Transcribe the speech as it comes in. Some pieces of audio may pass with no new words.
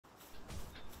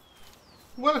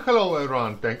Well, hello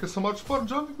everyone, thank you so much for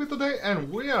joining me today,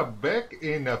 and we are back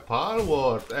in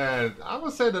Palworld. And I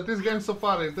must say that this game so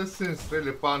far, this seems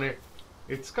really funny.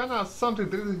 It's kinda something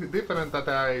really different that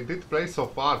I did play so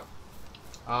far.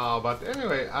 But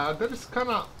anyway, there is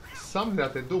kinda something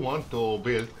that I do want to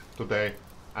build today.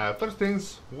 First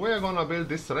things, we're gonna build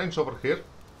this range over here.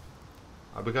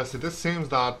 Because it seems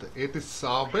that it is,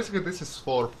 basically this is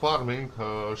for farming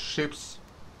ships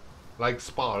like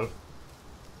Spal.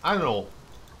 I don't know.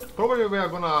 Probably we are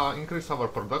gonna increase our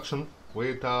production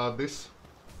with this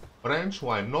range,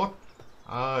 why not?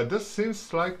 This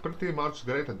seems like pretty much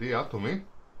great idea to me.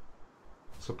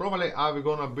 So probably I'm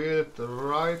gonna build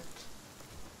right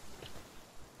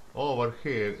over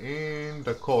here in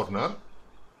the corner.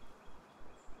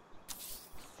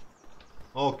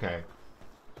 Okay.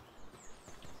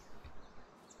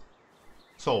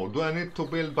 So, do I need to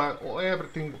build by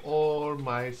everything all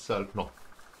myself? No.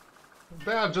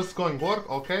 They are just going work,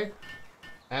 okay.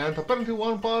 And apparently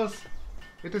one pulse,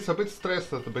 it is a bit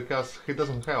stressed because he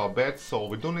doesn't have a bed, so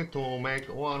we do need to make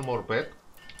one more bed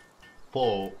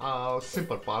for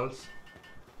simple pulse.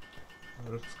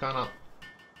 It's kinda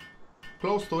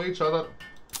close to each other,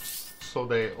 so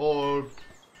they all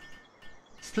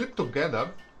sleep together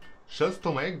just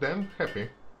to make them happy.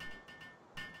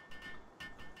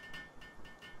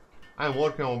 I'm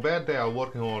working on bed, they are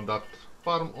working on that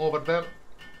farm over there.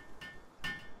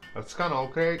 That's kinda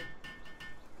okay.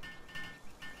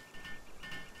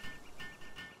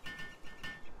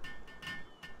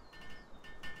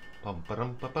 Pum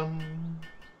pum pum pum.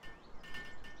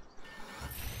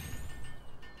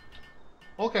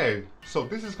 Okay, so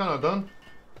this is kinda done.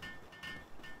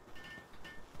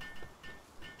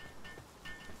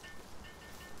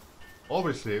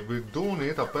 Obviously, we do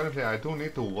need, apparently I do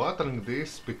need to watering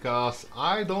this because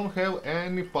I don't have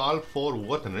any pulp for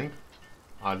watering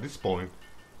at this point.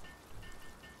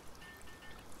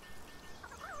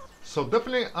 So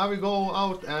definitely I will go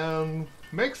out and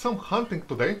make some hunting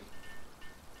today.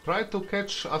 Try to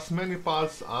catch as many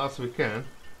pals as we can.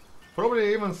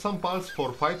 Probably even some pals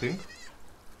for fighting.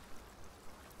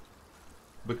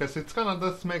 Because it kinda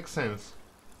does make sense.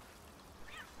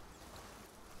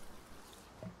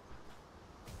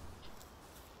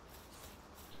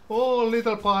 Oh,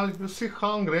 little pal, you seem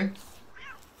hungry.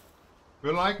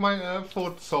 You like my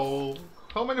food, so...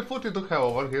 How many food you do have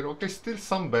over here? Okay, still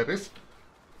some berries.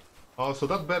 So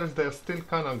that berries, they're still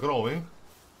kinda growing.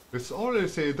 This only,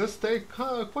 see, it does take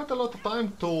quite a lot of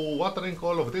time to watering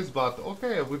all of this, but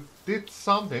okay, we did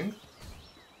something.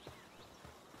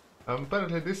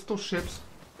 Apparently these two ships,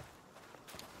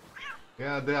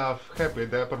 yeah, they are happy,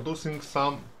 they are producing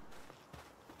some...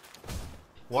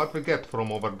 What we get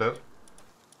from over there.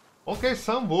 Okay,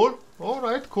 some wool,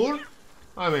 alright, cool.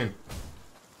 I mean,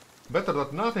 better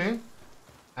than nothing.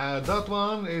 And that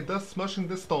one, it does smashing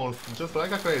the stones, just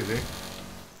like a crazy.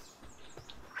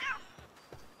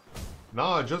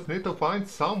 Now I just need to find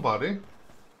somebody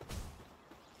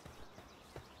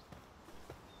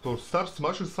to start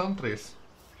smashing some trees,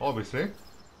 obviously.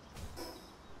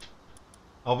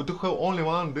 We do have only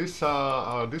one this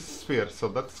sphere, so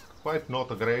that's quite not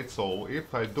great. So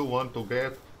if I do want to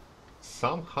get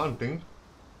some hunting,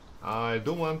 I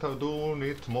do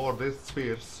need more these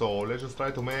spheres. So let's just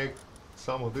try to make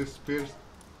some of these spheres.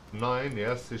 9,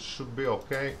 yes, it should be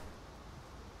okay.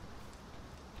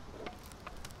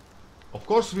 Of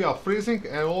course we are freezing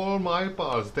and all my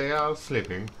pals, they are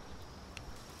sleeping.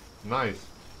 Nice.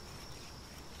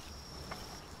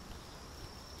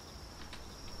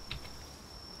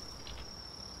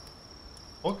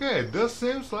 Okay, this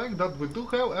seems like that we do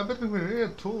have everything we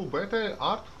need to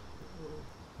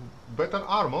better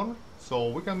armor. So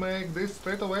we can make this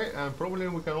straight away, and probably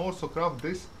we can also craft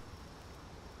this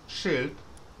shield.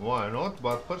 Why not?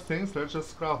 But first things, let's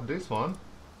just craft this one.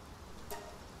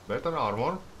 Better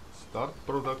armor. Start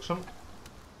production.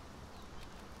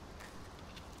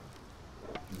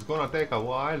 It's gonna take a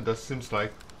while, that seems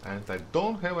like, and I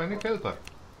don't have any helper.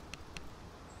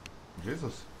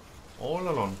 Jesus, all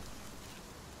alone.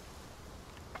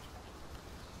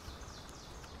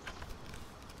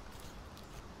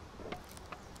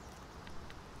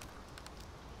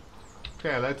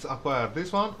 Okay, let's acquire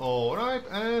this one. Alright,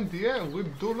 and yeah, we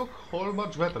do look whole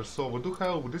much better. So we do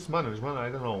have this management, I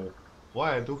don't know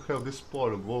why I do have this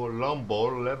pole,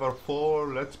 lumber, level 4,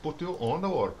 let's put you on the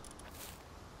work.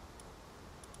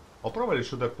 Or probably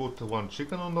should I put one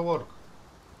chicken on the work.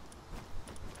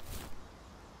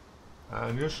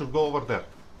 And you should go over there.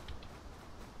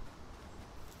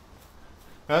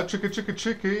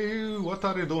 Chicky, what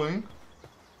are you doing?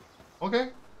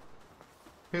 Okay.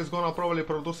 He's gonna probably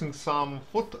producing some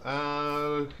food.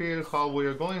 Here how we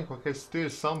are going. Okay, still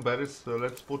some berries. So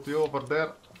let's put you over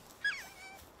there.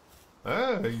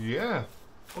 Yeah.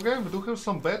 Okay, we do have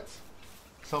some beds.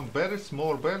 Some berries,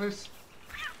 more berries.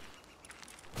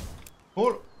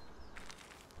 Cool.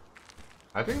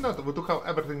 I think that we do have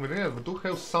everything we need. We do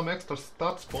have some extra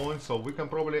stats points, so we can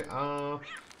probably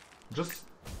just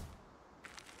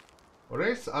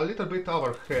raise a little bit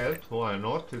our health. Why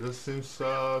not? This seems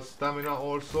stamina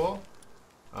also.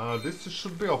 This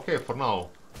should be okay for now.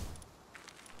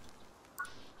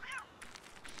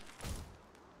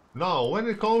 Now, when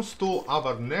it comes to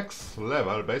our next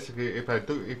level, basically,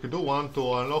 if you do want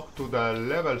to unlock to the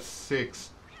level 6,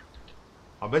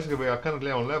 basically we are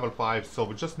currently on level 5, so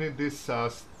we just need this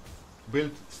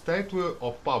build Statue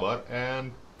of Power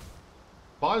and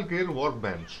Palworld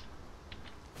Workbench.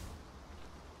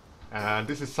 And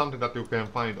this is something that you can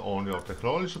find on your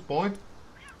technology point.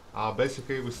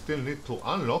 Basically, we still need to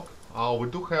unlock. We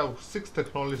do have 6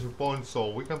 technology points,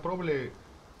 so we can probably...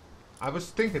 I was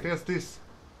thinking, yes, this.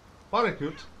 Very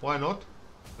cute, why not?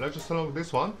 Let's just unlock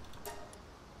this one.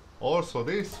 Also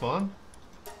this one.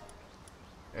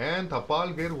 And a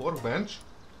Palworld Workbench.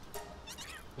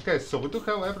 Okay, so we do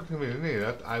have everything we need.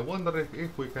 I wonder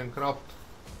if we can craft...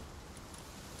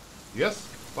 Yes,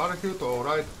 very cute,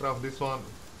 alright, craft this one.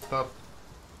 Start.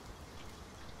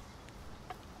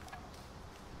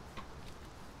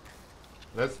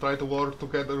 Let's try to work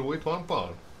together with one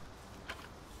pal.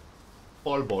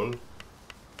 Pal ball.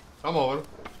 Come over.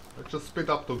 Let's just speed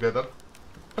up together.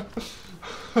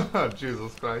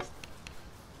 Jesus Christ.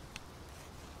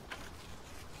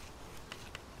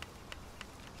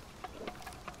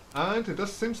 And it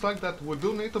just seems like that we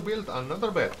do need to build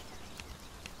another bed.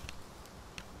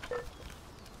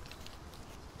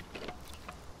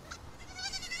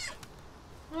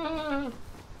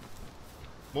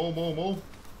 Move, move, move.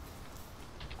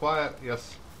 Quiet,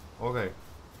 yes. Okay.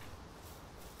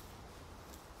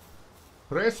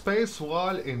 Press space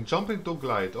while in jumping to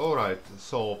glide. Alright,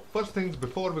 so first things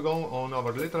before we go on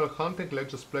our little hunting,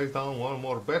 let's just place down one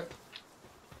more bed.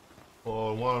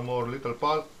 Or one more little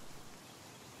pal.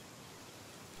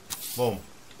 Boom.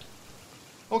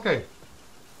 Okay.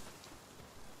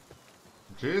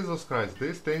 Jesus Christ,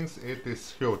 these things, it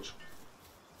is huge.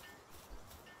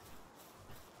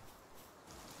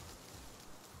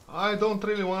 I don't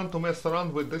really want to mess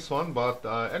around with this one, but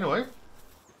anyway.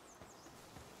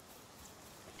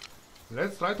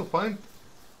 Let's try to find,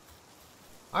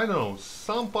 I don't know,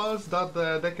 some pals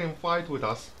that they can fight with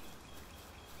us.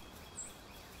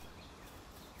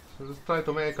 So let's try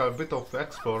to make a bit of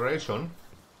exploration.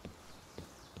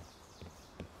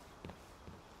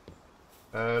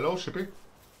 Hello, Shippy.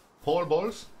 Pole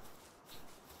balls.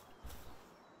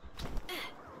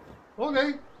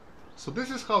 Okay. So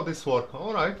this is how this works.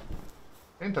 Alright.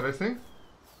 Interesting.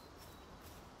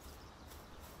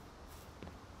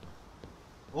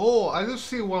 Oh, I do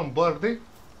see one birdie.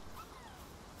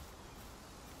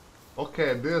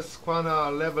 Okay, this one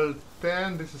level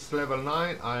 10, this is level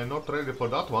 9. I'm not ready for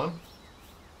that one.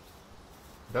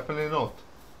 Definitely not.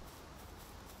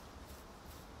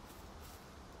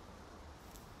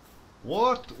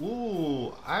 What?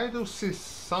 Ooh, I do see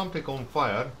something on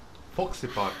fire. Foxy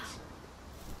parts.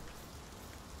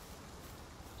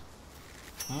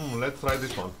 Let's try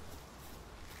this one.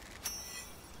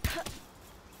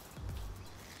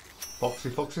 Foxy,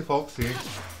 foxy, foxy.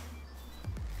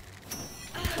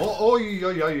 Oh, oi,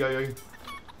 oi, oi, oi, oi.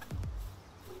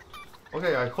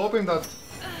 Okay, I'm hoping that...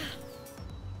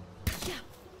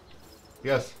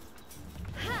 Yes.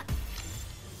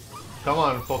 Come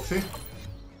on, Foxy.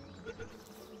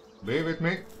 Be with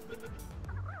me.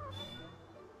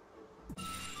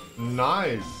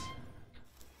 Nice.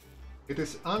 It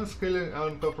is unskilled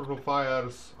and pepper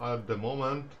fires at the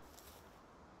moment.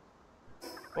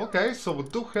 Okay, so we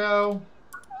do have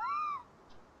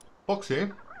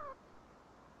Foxy.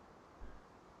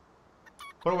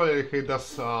 Probably he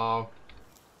does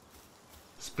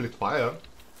split fire.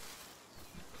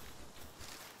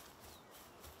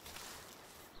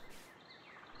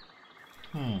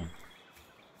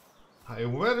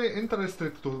 I'm very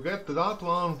interested to get that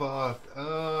one, but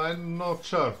I'm not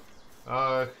sure.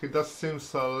 He does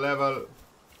seems a level...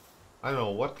 I don't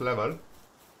know what level.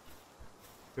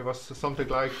 Give us something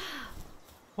like...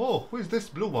 Oh, who is this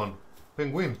blue one?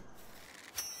 Penguin.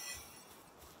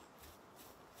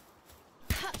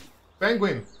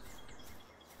 Penguin!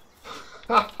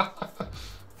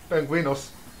 Penguinos.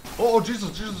 Oh,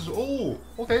 Jesus, Jesus. Oh,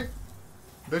 okay.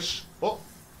 This... Oh.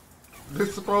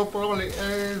 This probably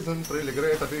isn't really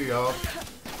great idea.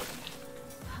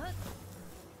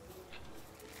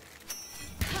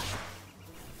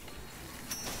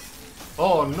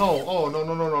 Oh no, oh no,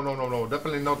 no, no, no, no, no, no,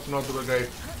 definitely not great.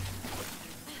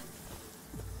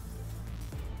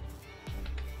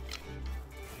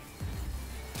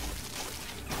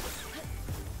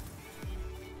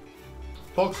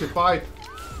 Foxy, fight!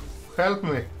 Help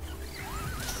me!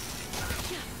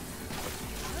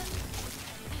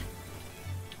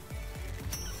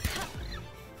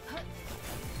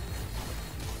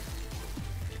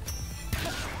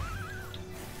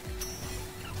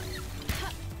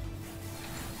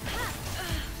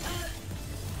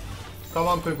 Come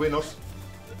on, Penguinos.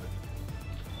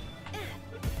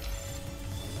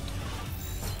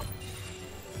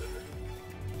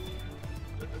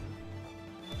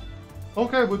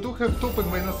 Okay, we do have two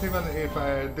Penguinos, even if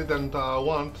I didn't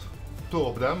want two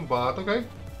of them, but okay.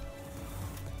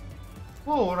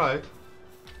 Oh, alright.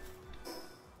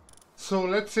 So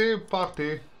let's see,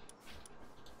 party.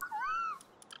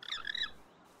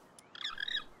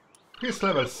 He's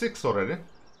level 6 already.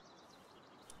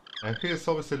 And he is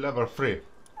obviously level 3.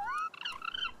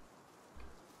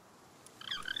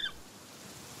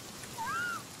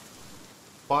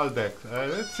 Paldeck.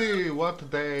 Let's see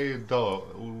what they do,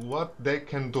 what they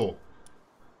can do.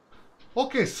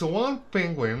 Okay, so one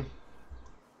penguin.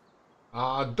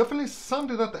 Definitely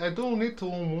something that I do need to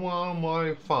move on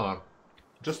my farm.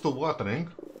 Just to watering.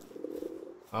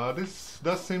 This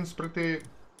does seems pretty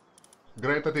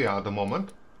great idea at the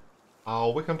moment.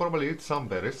 We can probably eat some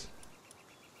berries.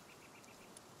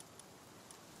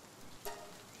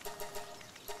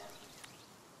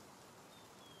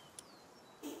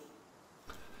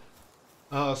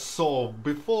 So,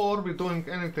 before we doing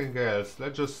anything else,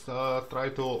 let's just try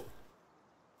to...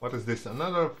 What is this?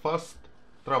 Another fast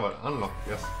travel. Unlock,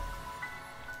 yes.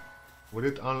 We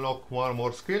did unlock one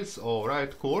more skills.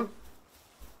 Alright, cool.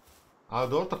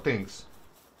 The other things.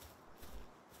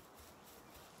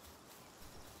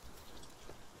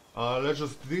 Let's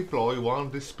just deploy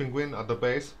this penguin at the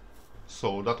base.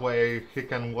 So that way he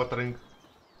can watering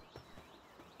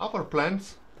our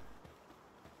plants.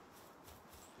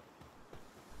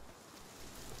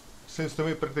 Seems to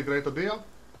me pretty great idea.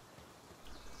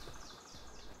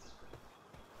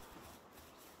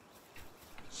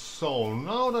 So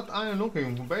now that I am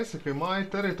looking, basically my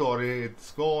territory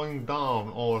it's going down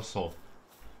also.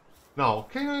 Now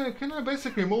can I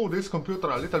basically move this computer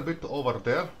a little bit over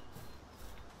there?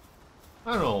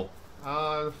 I don't know.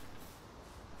 I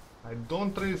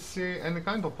don't really see any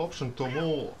kind of option to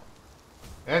move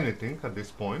anything at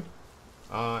this point.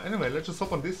 Anyway, let's just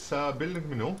open this building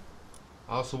menu.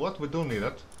 So what we do need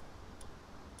it,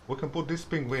 we can put these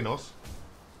penguinos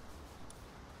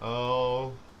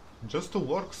just to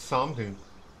work something,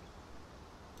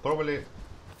 probably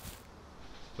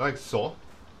like so.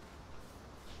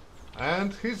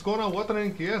 And he's gonna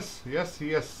watering, yes, yes,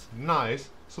 yes, nice.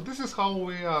 So this is how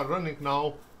we are running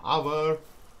now our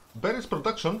berries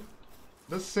production.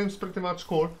 This seems pretty much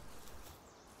cool.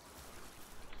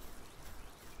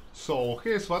 So he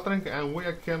is watering and we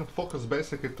can focus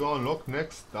basically to unlock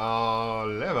next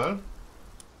level,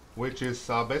 which is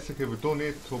basically we do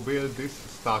need to build this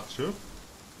statue.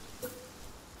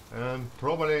 And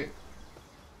probably...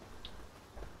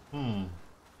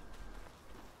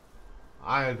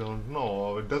 I don't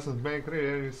know, it doesn't make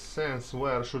really any sense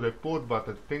where should I put, but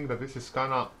I think that this is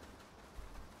kinda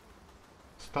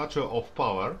statue of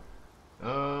power.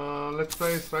 Let's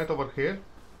place right over here.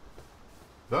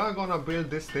 They're gonna build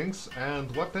these things,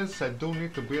 and what else I do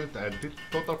need to build, I did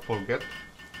total forget.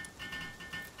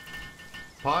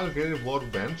 Palworld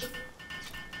workbench.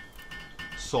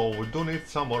 So we do need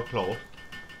some more cloth.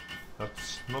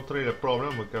 That's not really a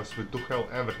problem, because we do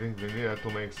have everything we need to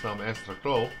make some extra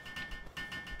cloth.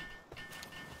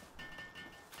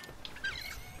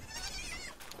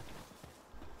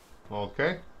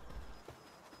 Okay.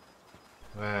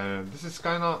 And this is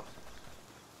kinda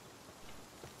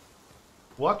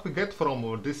what we get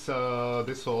from this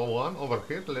this one over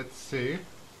here. Let's see.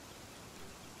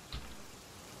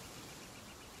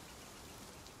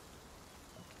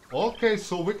 Okay,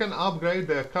 so we can upgrade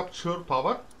the capture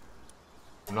power.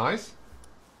 Nice.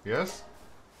 Yes.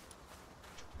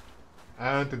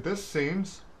 And this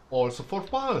seems also for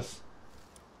pulse.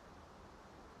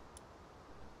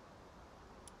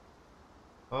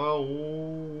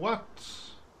 What?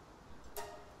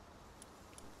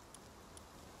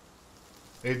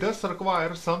 It does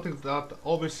require something that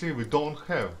obviously we don't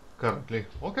have currently.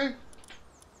 Okay.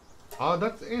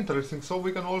 That's interesting. So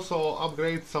we can also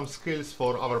upgrade some skills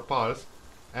for our pals.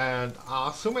 And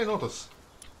as you may notice,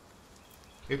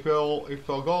 if you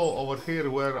go over here,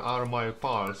 where are my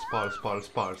pals?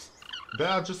 They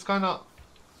are just kinda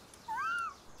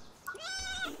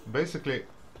basically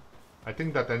I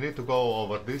think that I need to go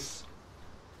over this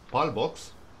pal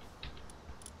box.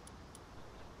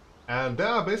 And they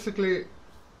are basically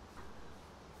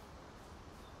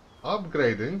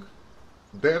upgrading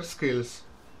their skills.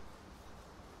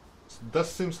 That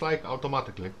seems like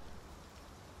automatically.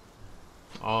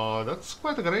 That's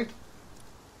quite great.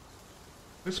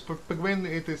 This penguin,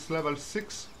 it is level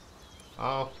 6.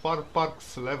 Far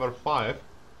Park's level 5.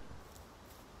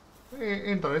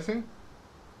 Interesting.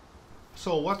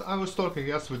 So what I was talking,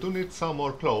 yes, we do need some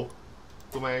more claw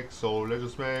to make, so let's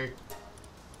just make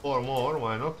 4 more,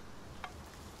 why not?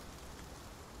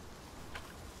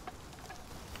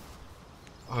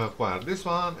 I acquire this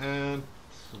one, and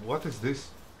what is this?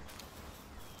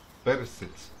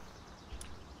 Parasites.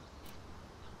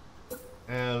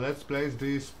 And let's place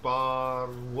this par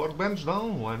workbench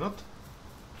down, why not?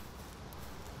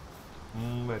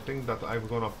 I think that I'm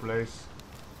gonna place...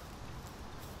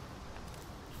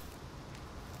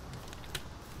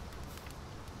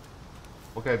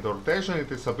 Okay, the rotation,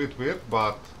 it is a bit weird,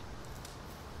 but...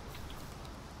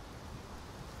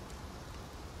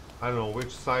 I don't know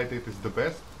which side it is the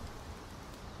best.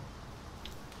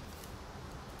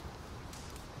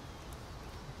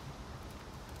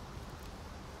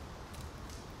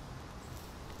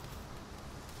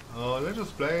 Let's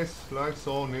just place like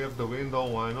so near the window,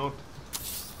 why not?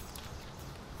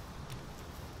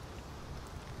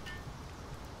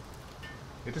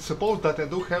 It is supposed that I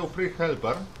do have free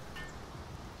helper,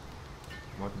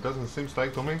 but it doesn't seem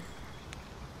like to me.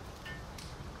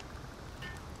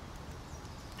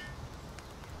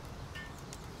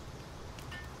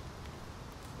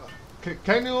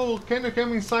 Can you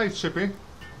come inside, Chippy?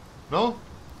 No?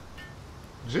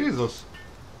 Jesus.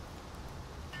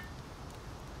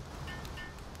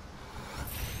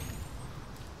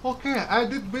 Okay, I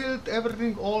did build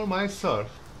everything all myself.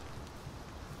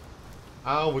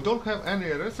 We don't have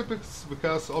any recipes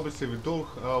because obviously we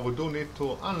do need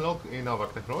to unlock in our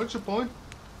technology point.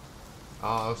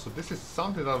 So this is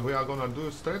something that we are gonna do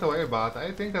straight away, but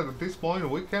I think at this point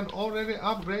we can already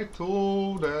upgrade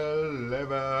to the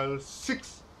level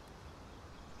 6.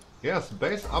 Yes,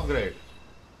 base upgrade.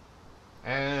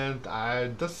 And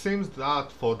it just seems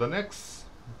that for the next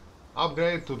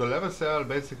upgrade to the level 7,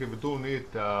 basically we do need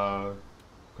a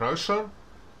crusher,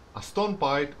 a stone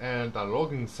pipe, and a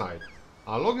logging site.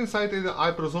 A logging site,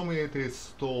 I presume it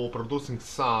is to producing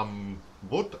some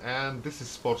wood, and this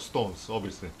is for stones,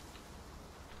 obviously.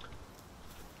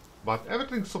 But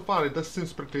everything so far, it does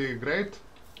seems pretty great.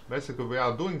 Basically, we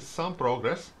are doing some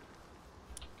progress.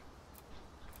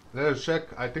 Let's check.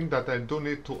 I think that I do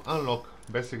need to unlock,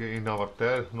 basically, in our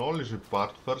technology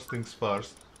part, first things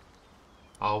first.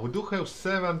 We do have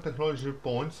 7 technology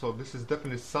points, so this is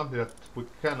definitely something that we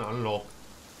can unlock.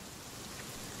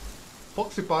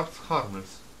 Foxy parts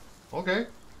harness. Okay,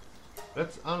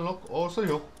 let's unlock also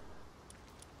you.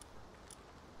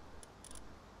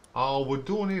 We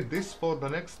do need this for the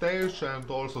next stage, and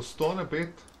also stone a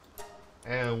bit.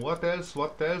 And what else?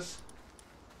 What else?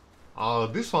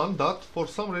 This one that for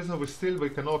some reason we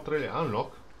cannot really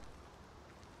unlock.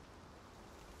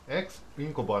 X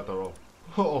incubator.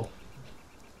 Oh,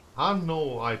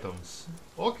 unknown items.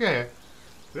 Okay,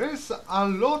 there's a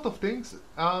lot of things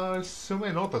as you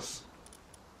may notice.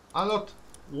 A lot.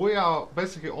 We are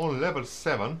basically on level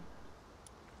 7,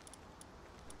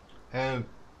 and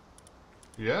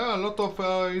yeah, a lot of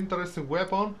interesting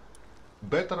weapon,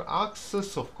 better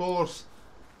access, of course.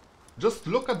 Just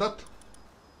look at that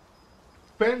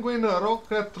penguin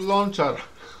rocket launcher.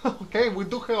 Okay, we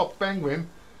do have a penguin.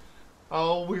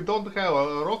 We don't have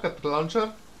a rocket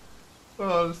launcher.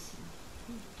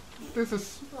 This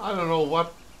is, I don't know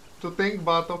what to think,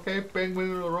 but okay,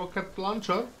 penguin rocket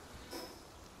launcher.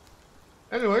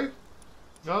 Anyway,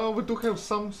 we do have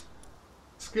some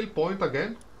skill point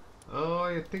again.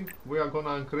 I think we are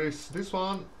gonna increase this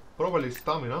one, probably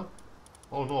stamina.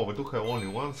 Oh no, we do have only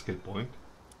 1 skill point.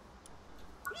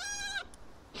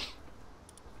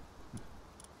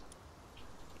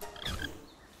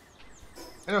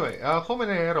 Anyway, how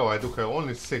many arrow I do have?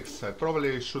 Only 6. I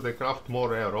probably should craft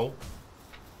more arrow.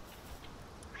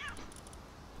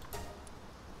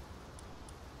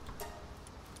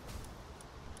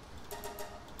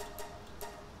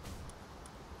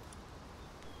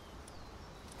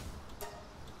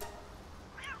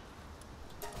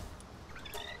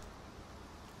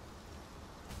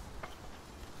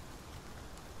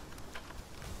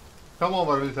 Come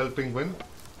over, little penguin.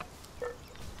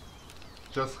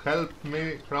 Just help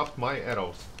me craft my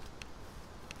arrows.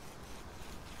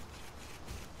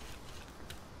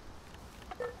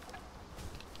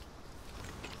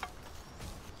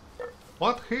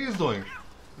 What he is doing?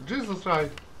 Jesus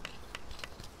Christ.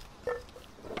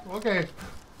 Okay.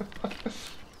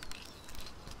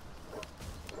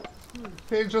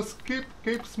 Okay, just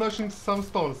keep smashing some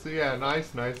stones. Yeah,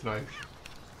 nice, nice, nice.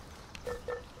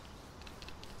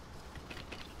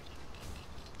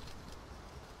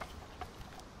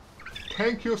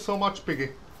 Thank you so much, Piggy.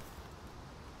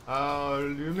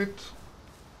 You need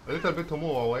a little bit to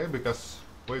move away because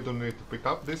we don't need to pick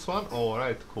up this one.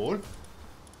 Alright, cool.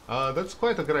 That's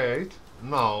quite a great.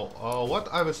 Now, what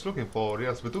I was looking for,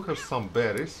 yes, we do have some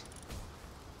berries.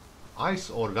 Ice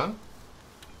organ.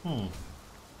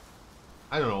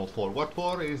 I don't know for what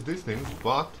for is this thing,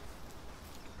 but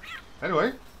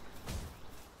anyway.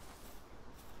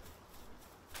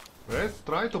 Let's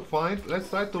try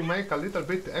to make a little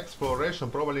bit exploration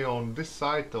probably on this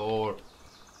side, or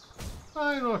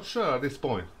I'm not sure at this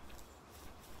point.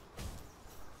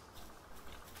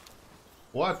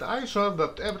 What I'm sure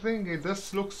that everything it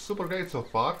just looks super great so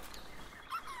far.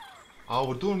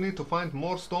 I do need to find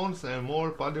more stones and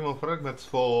more palladium fragments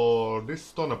for this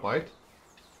stonopite.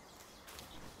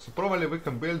 So probably we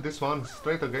can build this one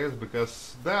straight away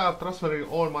because they are transferring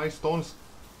all my stones.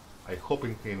 I'm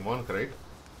hoping in one crate.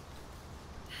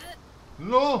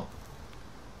 No!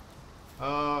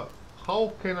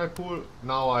 How can I pull?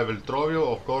 Now I will throw you,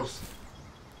 of course.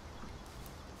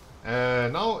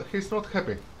 Now he's not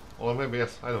happy. Or maybe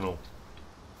yes, I don't know.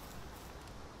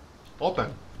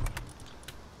 Open.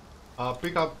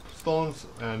 Pick up stones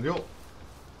and you.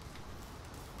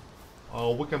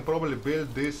 We can probably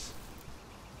build this.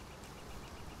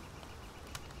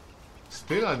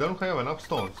 Still, I don't have enough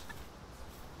stones.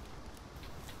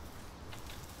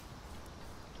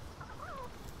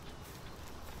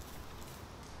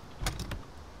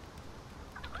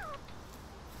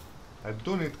 I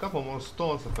do need a couple more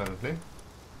stones apparently.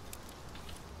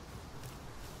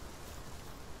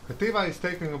 Kativa is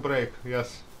taking a break,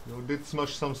 yes. You did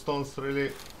smash some stones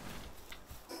really.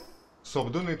 So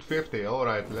we do need 50,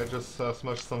 alright, let's just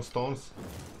smash some stones.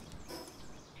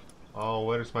 Oh,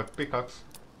 where is my pickaxe?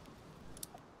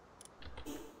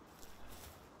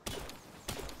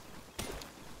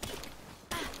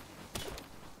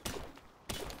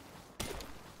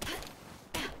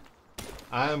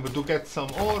 And we do get some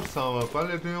ore, some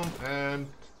palladium, and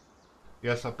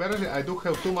yes, apparently I do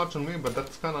have too much on me, but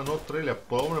that's kinda not really a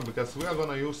problem because we are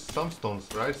gonna use some stones,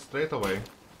 right, straight away.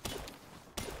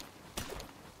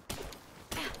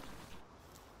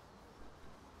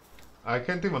 I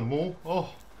can't even move. Oh,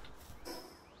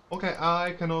 okay,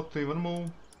 I cannot even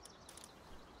move.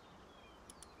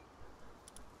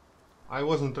 I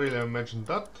wasn't really imagining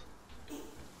that.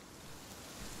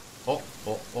 Oh,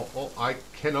 I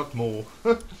cannot move.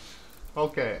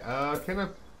 Okay, can I...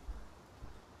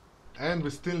 And we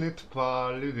still need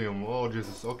palladium. Oh,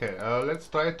 Jesus. Okay, let's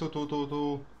try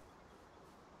to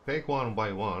take one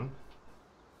by one.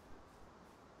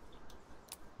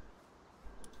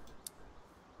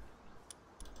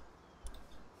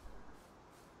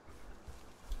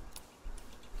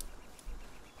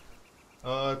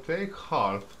 Take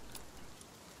half.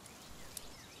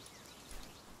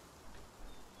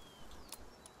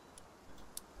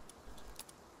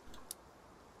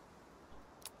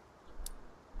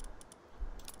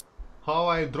 How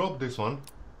I drop this one?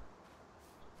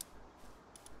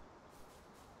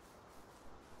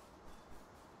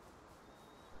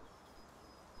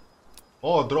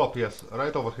 Oh, drop, yes,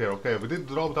 right over here. Okay, we did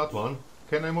drop that one.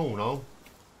 Can I move now?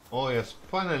 Oh yes,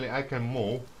 finally I can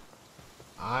move.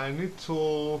 I need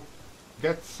to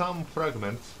get some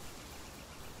fragments.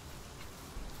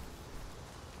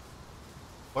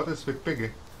 What is with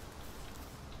Piggy?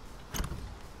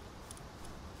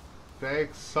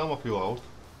 Take some of you out.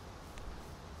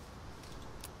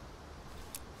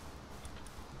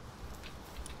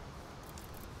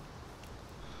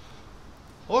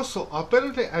 Also,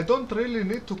 apparently I don't really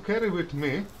need to carry with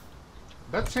me.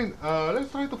 That's it.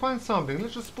 Let's try to find something.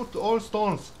 Let's just put all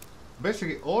stones,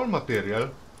 basically all material,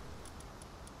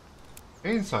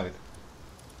 inside.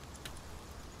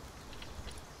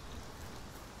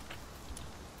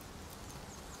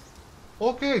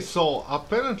 Okay, so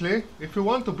apparently if you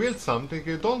want to build something,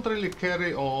 you don't really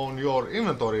carry on your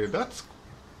inventory. That's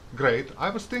great. I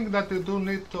was thinking that you do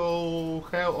need to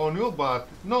have on you, but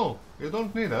no, you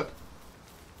don't need that.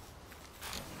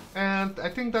 And I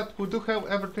think that we do have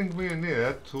everything we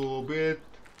needed to build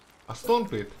a stone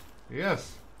pit.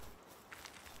 Yes.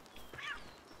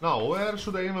 Now, where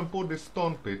should I even put this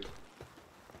stone pit?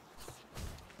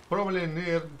 Probably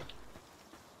near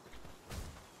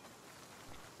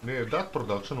that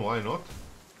production, why not?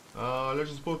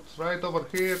 Let's just put right over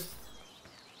here.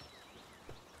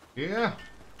 Yeah,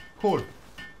 cool.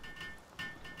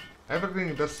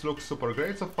 everything just looks super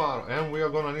great so far, and we are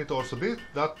gonna need also this.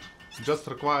 That just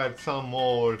required some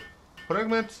more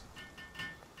fragments.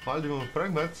 Valuable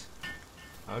fragments.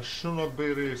 Should not be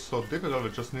really so difficult. We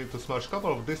just need to smash a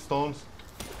couple of these stones.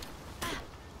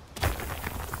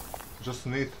 Just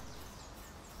need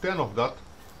 10 of that,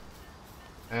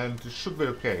 and it should be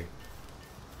okay.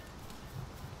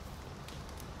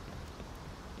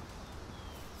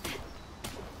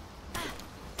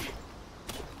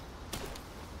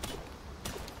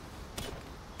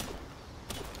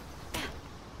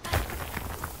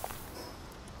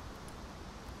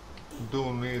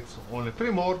 Do need only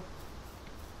 3 more.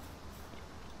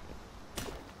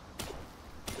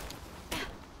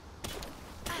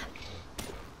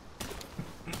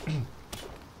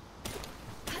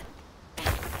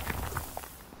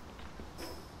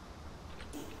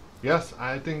 Yes,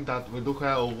 I think that we do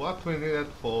have what we needed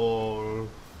for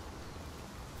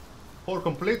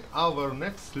complete our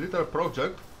next little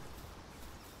project.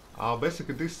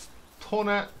 Basically this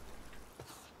stone.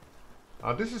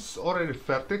 This is already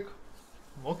fertic.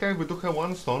 Okay, we do have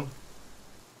 1 stone.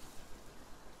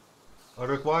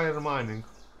 Require mining.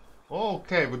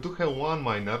 Okay, we do have 1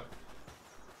 miner.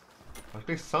 At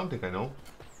least something I know.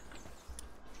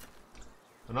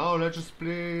 Now let's just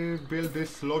build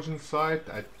this lodging site.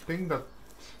 I think that...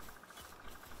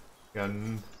 Yeah,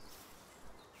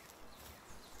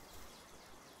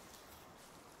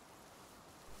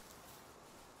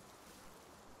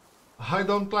 I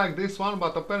don't like this one,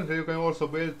 but apparently you can also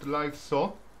build like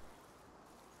so.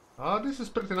 This is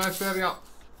pretty nice area.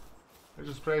 I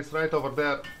just place right over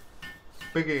there.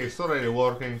 Piggy is already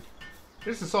working.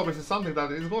 This is obviously something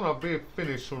that is gonna be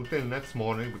finished until next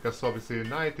morning, because obviously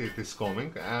night it is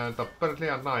coming, and apparently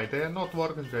at night they are not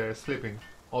working, they are sleeping.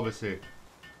 Obviously,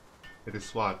 it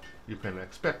is what you can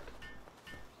expect.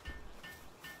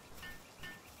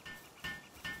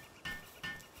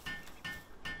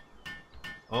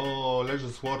 Oh, let's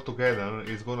just work together.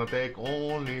 It's gonna take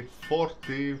only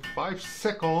 45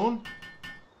 seconds.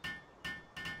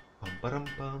 Bum,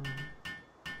 bum.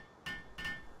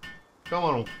 Come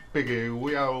on, Piggy,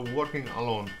 we are working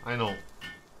alone, I know.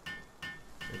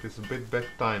 It is a bit bad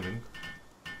timing.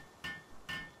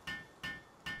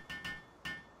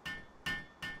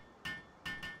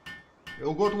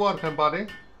 You good work, buddy.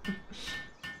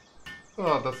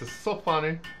 Oh, that is so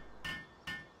funny.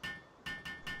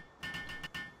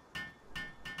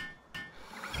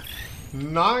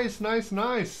 Nice, nice,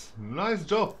 nice. Nice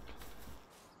job.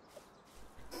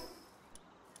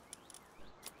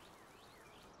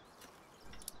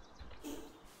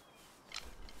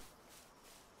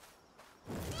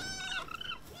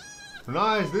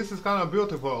 Nice, this is kind of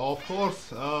beautiful. Of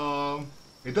course,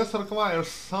 it does require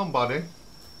somebody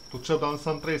to chop down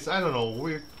some trees. I don't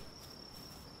know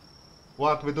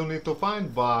what we do need to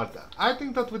find, but I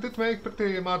think that we did make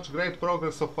pretty much great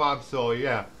progress so far, so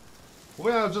yeah.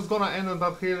 We are just gonna end it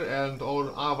up here, and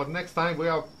on our next time we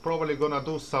are probably gonna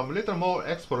do some little more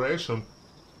exploration.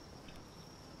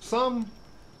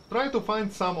 Try to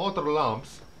find some other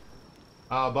lamps.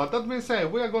 But that being said,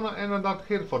 we are gonna end it up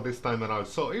here for this time around.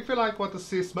 So if you like what you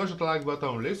see, smash the like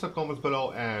button, leave some comments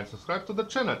below, and subscribe to the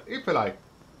channel if you like.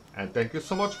 And thank you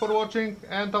so much for watching,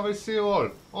 and I will see you all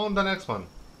on the next one.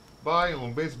 Bye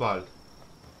and bis bald.